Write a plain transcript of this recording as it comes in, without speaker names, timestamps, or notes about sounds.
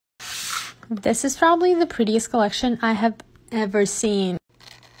This is probably the prettiest collection I have ever seen.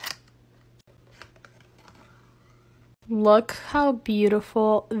 Look how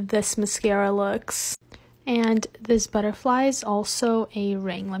beautiful this mascara looks. And this butterfly is also a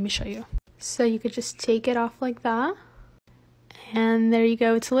ring. Let me show you. So you could just take it off like that. And there you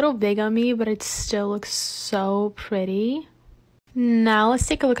go. It's a little big on me, but it still looks so pretty. Now let's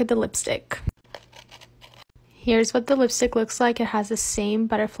take a look at the lipstick. Here's what the lipstick looks like. It has the same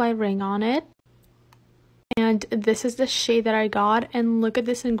butterfly ring on it. And this is the shade that I got. And look at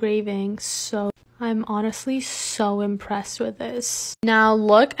this engraving. I'm honestly so impressed with this. Now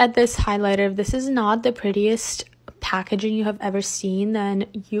look at this highlighter. If this is not the prettiest packaging you have ever seen, then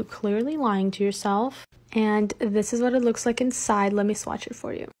you're clearly lying to yourself. And this is what it looks like inside. Let me swatch it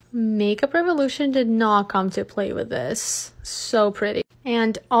for you. Makeup Revolution did not come to play with this. So pretty.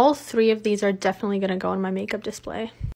 And all three of these are definitely going to go on my makeup display.